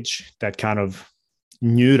language that kind of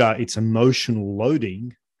neuter its emotional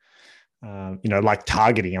loading, like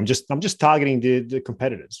targeting. I'm just targeting the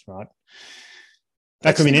competitors, right?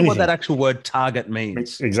 That could mean anything. What that actual word target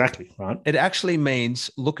means. Exactly, right? It actually means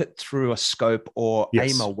look it through a scope or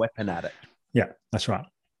aim a weapon at it. Yeah, that's right.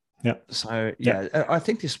 Yeah. So I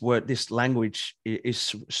think this language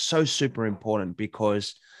is so super important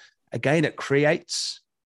because, again, it creates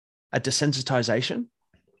a desensitization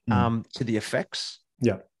to the effects.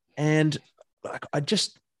 Yeah. And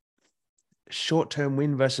short-term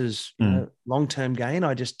win versus long-term gain.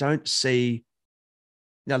 I just don't see.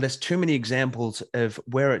 Now, there's too many examples of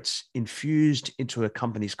where it's infused into a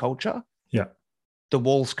company's culture. Yeah. The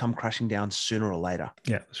walls come crashing down sooner or later.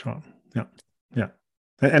 Yeah, that's right. Yeah. Yeah.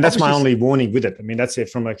 And that's my only warning with it. I mean, that's it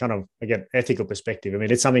from a kind of, again, ethical perspective. I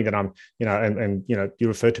mean, it's something that I'm, and you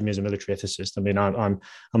refer to me as a military ethicist. I mean, I'm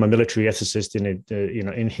a military ethicist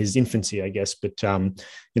in his infancy, I guess. But,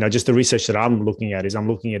 just the research that I'm looking at is I'm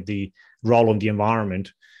looking at the role of the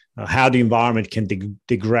environment, how the environment can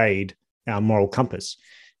degrade our moral compass.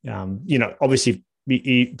 Obviously,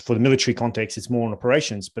 for the military context, it's more on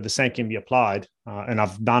operations, but the same can be applied. And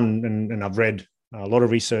I've done and I've read a lot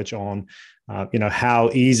of research on, how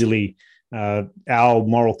easily our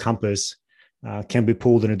moral compass can be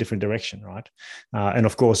pulled in a different direction, right? And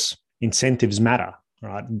of course, incentives matter,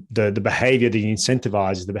 right? The behavior that you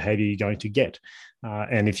incentivize is the behavior you're going to get.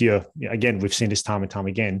 And if again, we've seen this time and time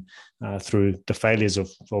again through the failures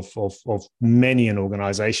of many an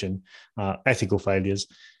organization, ethical failures,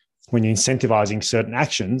 when you're incentivizing certain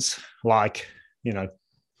actions, like,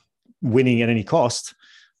 winning at any cost,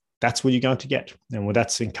 that's what you're going to get. And when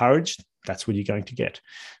that's encouraged, that's what you're going to get.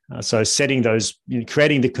 So setting those,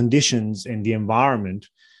 creating the conditions and the environment,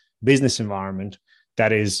 business environment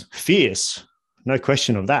that is fierce, no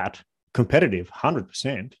question of that, competitive,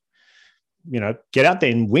 100%, get out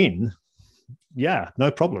there and win. Yeah,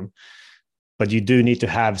 no problem. But you do need to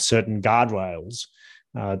have certain guardrails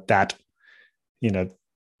that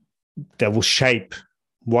will shape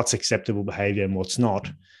what's acceptable behavior and what's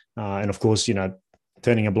not. And of course,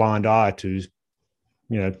 turning a blind eye to,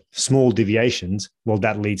 small deviations, well,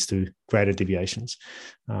 that leads to greater deviations.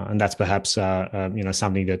 And that's perhaps,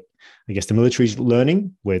 something that I guess the military is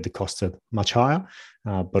learning, where the costs are much higher.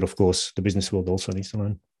 But of course, the business world also needs to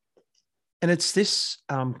learn. And it's this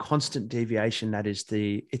constant deviation that is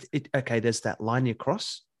okay, there's that line you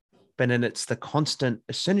cross, but then it's the constant,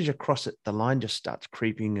 as soon as you cross it, the line just starts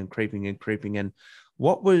creeping and creeping and creeping. And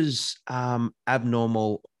what was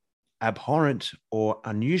abnormal, abhorrent, or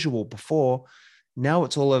unusual before, now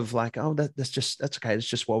it's all of like, oh, that's okay. It's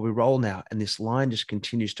just what we roll now. And this line just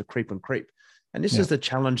continues to creep and creep. And this is the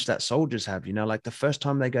challenge that soldiers have, like the first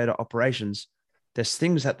time they go to operations, there's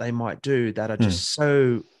things that they might do that are just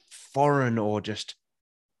so foreign or just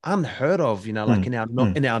unheard of, like in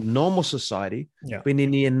our normal society, but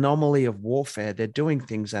in the anomaly of warfare, they're doing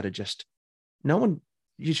things that are just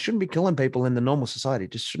you shouldn't be killing people in the normal society.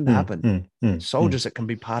 It just shouldn't happen. Soldiers, it can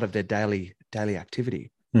be part of their daily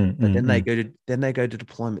activity. But then they go to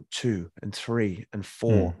deployment 2 and 3 and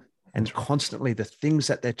 4, and constantly the things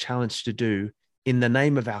that they're challenged to do in the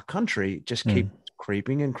name of our country just keep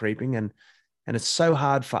creeping and creeping. And it's so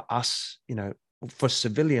hard for us, for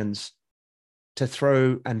civilians, to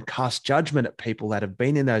throw and cast judgment at people that have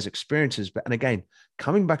been in those experiences. And again,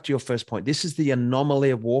 coming back to your first point, this is the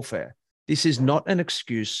anomaly of warfare. This is not an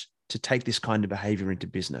excuse to take this kind of behavior into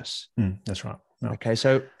business. That's right. No. Okay.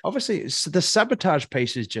 So obviously the sabotage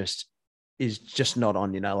piece is just not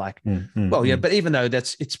on, but even though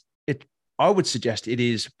I would suggest it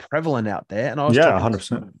is prevalent out there. And I was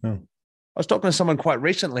 100%. I was talking to someone quite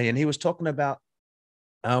recently, and he was talking about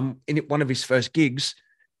in one of his first gigs,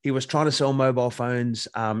 he was trying to sell mobile phones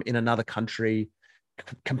in another country,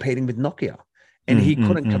 competing with Nokia. And he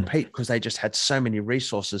couldn't compete because they just had so many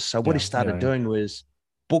resources. So what he started doing was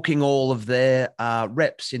booking all of their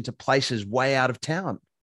reps into places way out of town,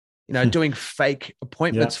 doing fake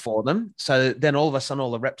appointments for them. So then all of a sudden,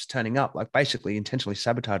 all the reps turning up, like basically intentionally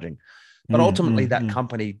sabotaging. But ultimately, that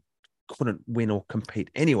company couldn't win or compete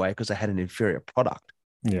anyway because they had an inferior product.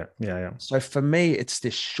 Yeah. So for me, it's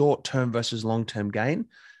this short-term versus long-term gain.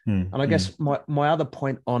 And I guess my other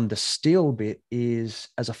point on the steal bit is,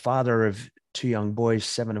 as a father of 2 young boys,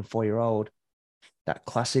 7 and 4-year-old, that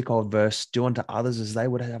classic old verse, do unto others as they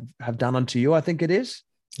would have done unto you, I think it is.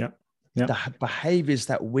 Yeah. The behaviors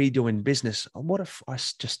that we do in business, what if I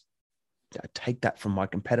just take that from my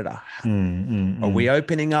competitor? Are we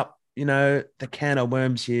opening up, the can of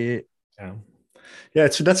worms here? Yeah,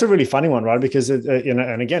 that's a really funny one, right? Because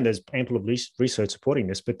and again, there's ample of research supporting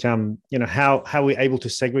this. But how we're able to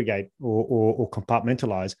segregate or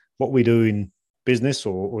compartmentalize what we do in business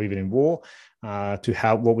or even in war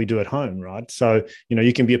to what we do at home, right? So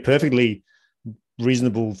you can be a perfectly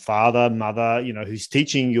reasonable father, mother, who's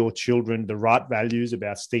teaching your children the right values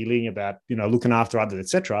about stealing, about looking after others,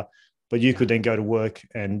 etc. But you could then go to work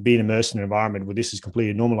and be immersed in an environment where this is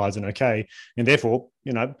completely normalized and okay, and therefore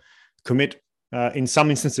commit. In some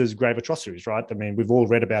instances, grave atrocities, right? I mean, we've all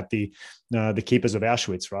read about the keepers of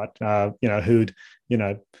Auschwitz, right? Who'd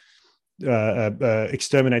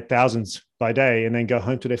exterminate thousands by day and then go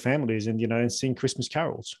home to their families and sing Christmas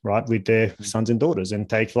carols, right, with their sons and daughters, and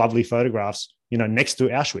take lovely photographs, next to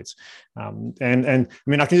Auschwitz. And I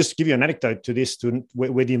mean, I can just give you an anecdote to this,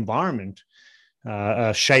 where the environment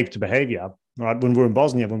shaped behavior. right? When we were in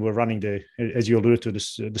Bosnia, when we were running as you alluded to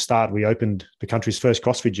this, at the start, we opened the country's first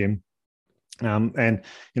CrossFit gym. And,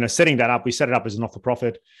 setting that up, we set it up as a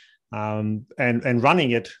not-for-profit, and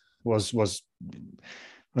running it was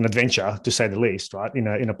an adventure, to say the least, right?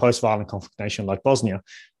 In a post-violent conflict nation like Bosnia,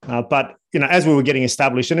 but as we were getting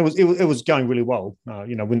established, and it was going really well.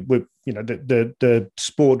 The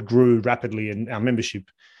sport grew rapidly, and our membership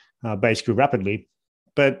base grew rapidly.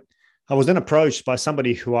 But I was then approached by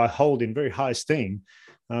somebody who I hold in very high esteem,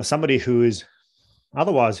 somebody who is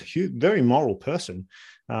otherwise a very moral person.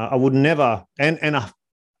 I would never, and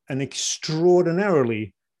an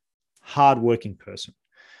extraordinarily hardworking person,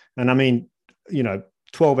 and I mean,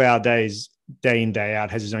 12-hour days, day in, day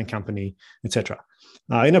out, has his own company, etc.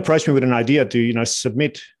 He approached me with an idea to,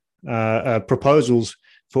 submit proposals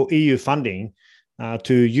for EU funding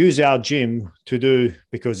to use our gym to do,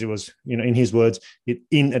 because it was, in his words,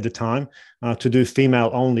 at the time, to do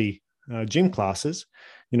female-only gym classes.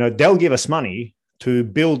 They'll give us money to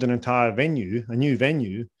build an entire venue, a new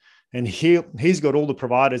venue, and he's got all the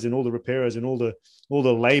providers and all the repairers and all the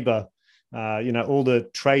labor, all the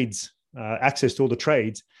trades. Access to all the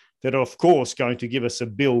trades that are, of course, going to give us a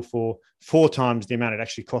bill for 4 times the amount it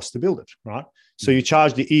actually costs to build it, right? So you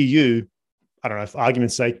charge the EU, I don't know, for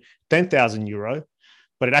argument's sake, €10,000,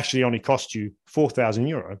 but it actually only costs you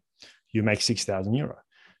 €4,000. You make €6,000.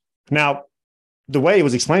 Now, the way he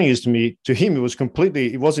was explaining this to him,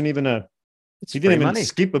 it wasn't even he didn't even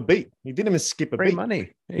skip a beat. He didn't even skip a beat. Free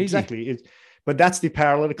money. Easy. Exactly. But that's the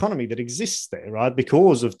parallel economy that exists there, right?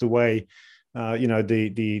 Because of the way,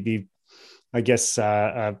 I guess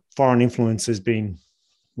foreign influence has been,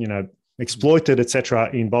 exploited, etc.,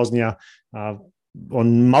 in Bosnia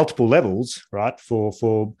on multiple levels, right,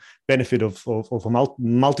 for benefit of a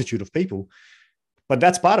multitude of people. But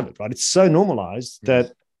that's part of it, right? It's so normalized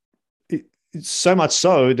that it's so much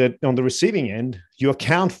so that on the receiving end, you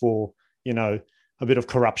account for, a bit of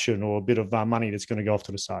corruption or a bit of money that's going to go off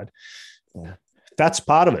to the side. Yeah. That's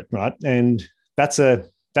part of it, right? And that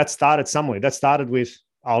started somewhere. That started with,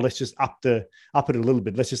 let's just up it a little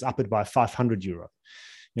bit. Let's just up it by €500.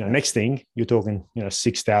 Next thing you're talking,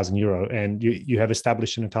 €6,000, and you have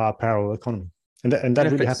established an entire parallel economy, and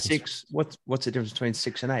that really happens. What's the difference between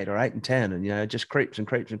 6 and 8 or 8 and 10, and it just creeps and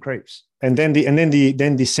creeps and creeps. And then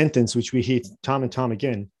the sentence which we hear time and time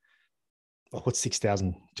again: what's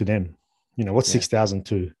 6,000 to them? What's 6,000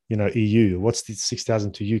 to EU? What's the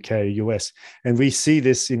 6,000 to UK, US? And we see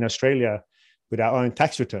this in Australia with our own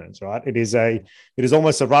tax returns, right? It is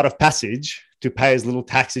almost a rite of passage to pay as little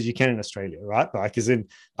tax as you can in Australia, right? Like, as in,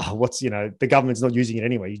 the government's not using it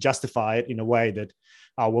anyway. You justify it in a way that,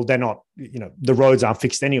 they're not, the roads aren't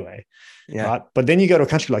fixed anyway, right? But then you go to a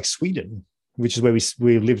country like Sweden, which is where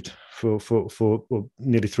we lived for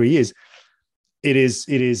nearly 3 years. It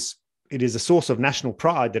is a source of national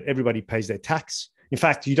pride that everybody pays their tax. In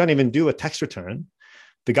fact, you don't even do a tax return.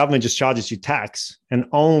 The government just charges you tax, and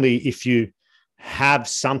only if you have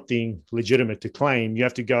something legitimate to claim, you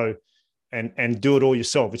have to go and do it all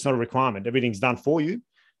yourself. It's not a requirement. Everything's done for you.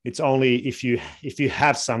 It's only if you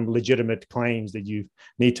have some legitimate claims that you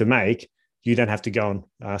need to make, you then have to go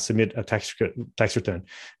and submit a tax return.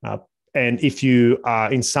 And if you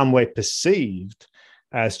are in some way perceived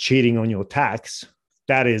as cheating on your tax,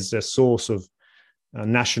 that is a source of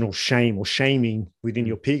national shame or shaming within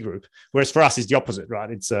your peer group. Whereas for us, it's the opposite, right?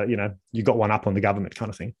 It's you got one up on the government kind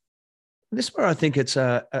of thing. This is where I think it's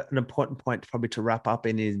an important point probably to wrap up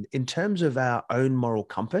in terms of our own moral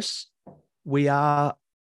compass. We are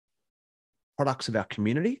products of our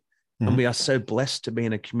community, and we are so blessed to be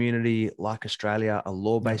in a community like Australia, a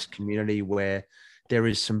law-based community where there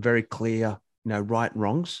is some very clear, right and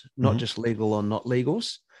wrongs, not just legal or not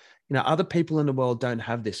legals. Other people in the world don't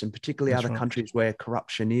have this, and particularly other countries where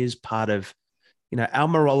corruption is part of, our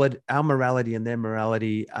morality and their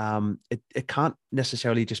morality. It can't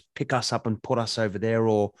necessarily just pick us up and put us over there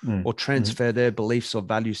or transfer their beliefs or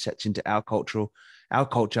value sets into our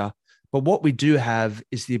culture. But what we do have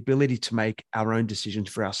is the ability to make our own decisions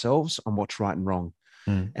for ourselves on what's right and wrong.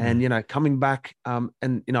 And, coming back, I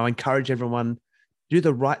encourage everyone, do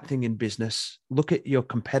the right thing in business, look at your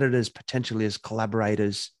competitors potentially as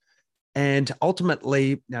collaborators, and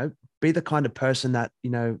ultimately, be the kind of person that,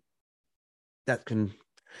 that can,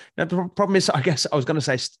 the problem is, I guess I was going to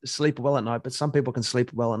say sleep well at night, but some people can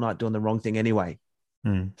sleep well at night doing the wrong thing anyway.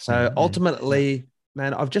 So ultimately,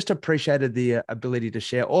 man, I've just appreciated the ability to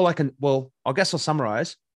share. I guess I'll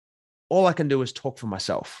summarize. All I can do is talk for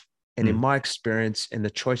myself. And in my experience and the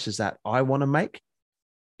choices that I want to make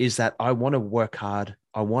is that I want to work hard.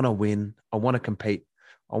 I want to win. I want to compete.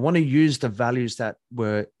 I want to use the values that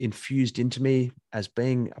were infused into me as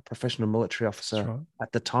being a professional military officer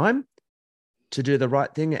at the time to do the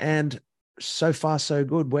right thing. And so far, so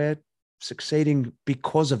good. We're succeeding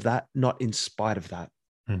because of that, not in spite of that.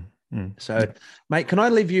 So, mate, can I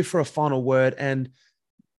leave you for a final word? And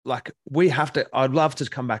like, I'd love to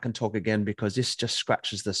come back and talk again because this just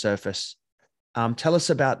scratches the surface. Tell us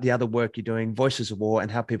about the other work you're doing, Voices of War, and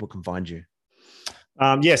how people can find you.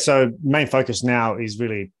 So main focus now is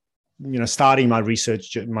really, starting my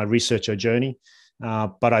researcher journey.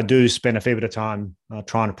 But I do spend a fair bit of time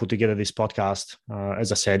trying to put together this podcast.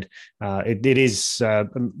 As I said, it is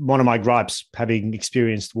one of my gripes, having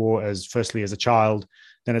experienced war firstly as a child,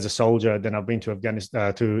 then as a soldier, then I've been to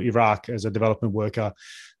Afghanistan, to Iraq as a development worker,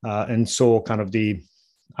 and saw kind of the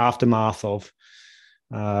aftermath of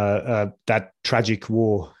that tragic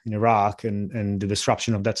war in Iraq and the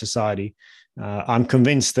disruption of that society. I'm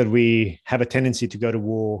convinced that we have a tendency to go to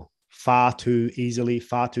war far too easily,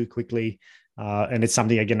 far too quickly. And it's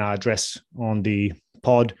something, again, I address on the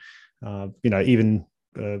pod. Recently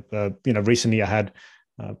I had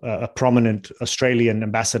a prominent Australian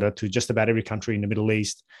ambassador to just about every country in the Middle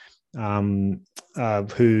East, who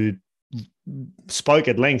spoke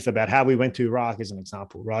at length about how we went to Iraq as an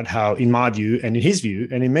example, right? How, in my view, and in his view,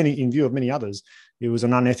 and in view of many others, it was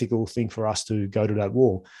an unethical thing for us to go to that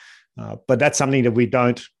war. But that's something that we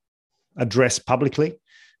don't address publicly.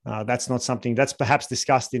 That's not something that's perhaps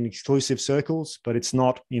discussed in exclusive circles, but it's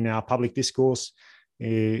not in our public discourse,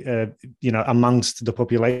 amongst the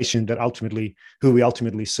population who we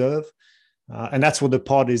ultimately serve. And that's what the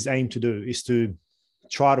pod is aimed to do, is to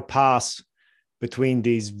try to pass between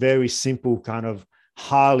these very simple kind of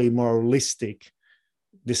highly moralistic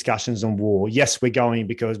discussions on war. Yes, we're going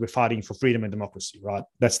because we're fighting for freedom and democracy, right?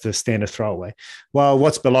 That's the standard throwaway. Well,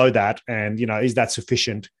 what's below that? And, is that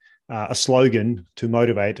sufficient? A slogan to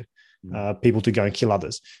motivate people to go and kill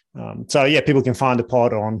others. People can find the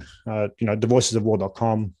pod on,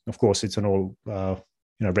 thevoicesofwar.com. Of course, it's on all,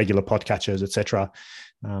 regular podcatchers, etc.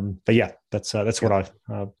 That's what I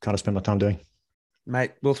kind of spend my time doing.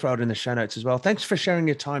 Mate, we'll throw it in the show notes as well. Thanks for sharing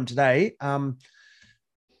your time today.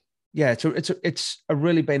 It's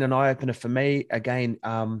really been an eye opener for me. Again,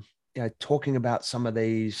 talking about some of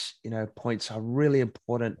these, points are really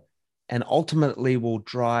important and ultimately will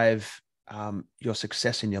drive your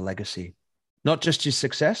success and your legacy. Not just your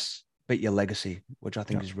success, but your legacy, which I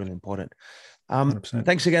think is really important.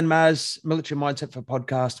 Thanks again, Maz. Military Mindset for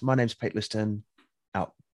Podcast. My name's Pete Liston.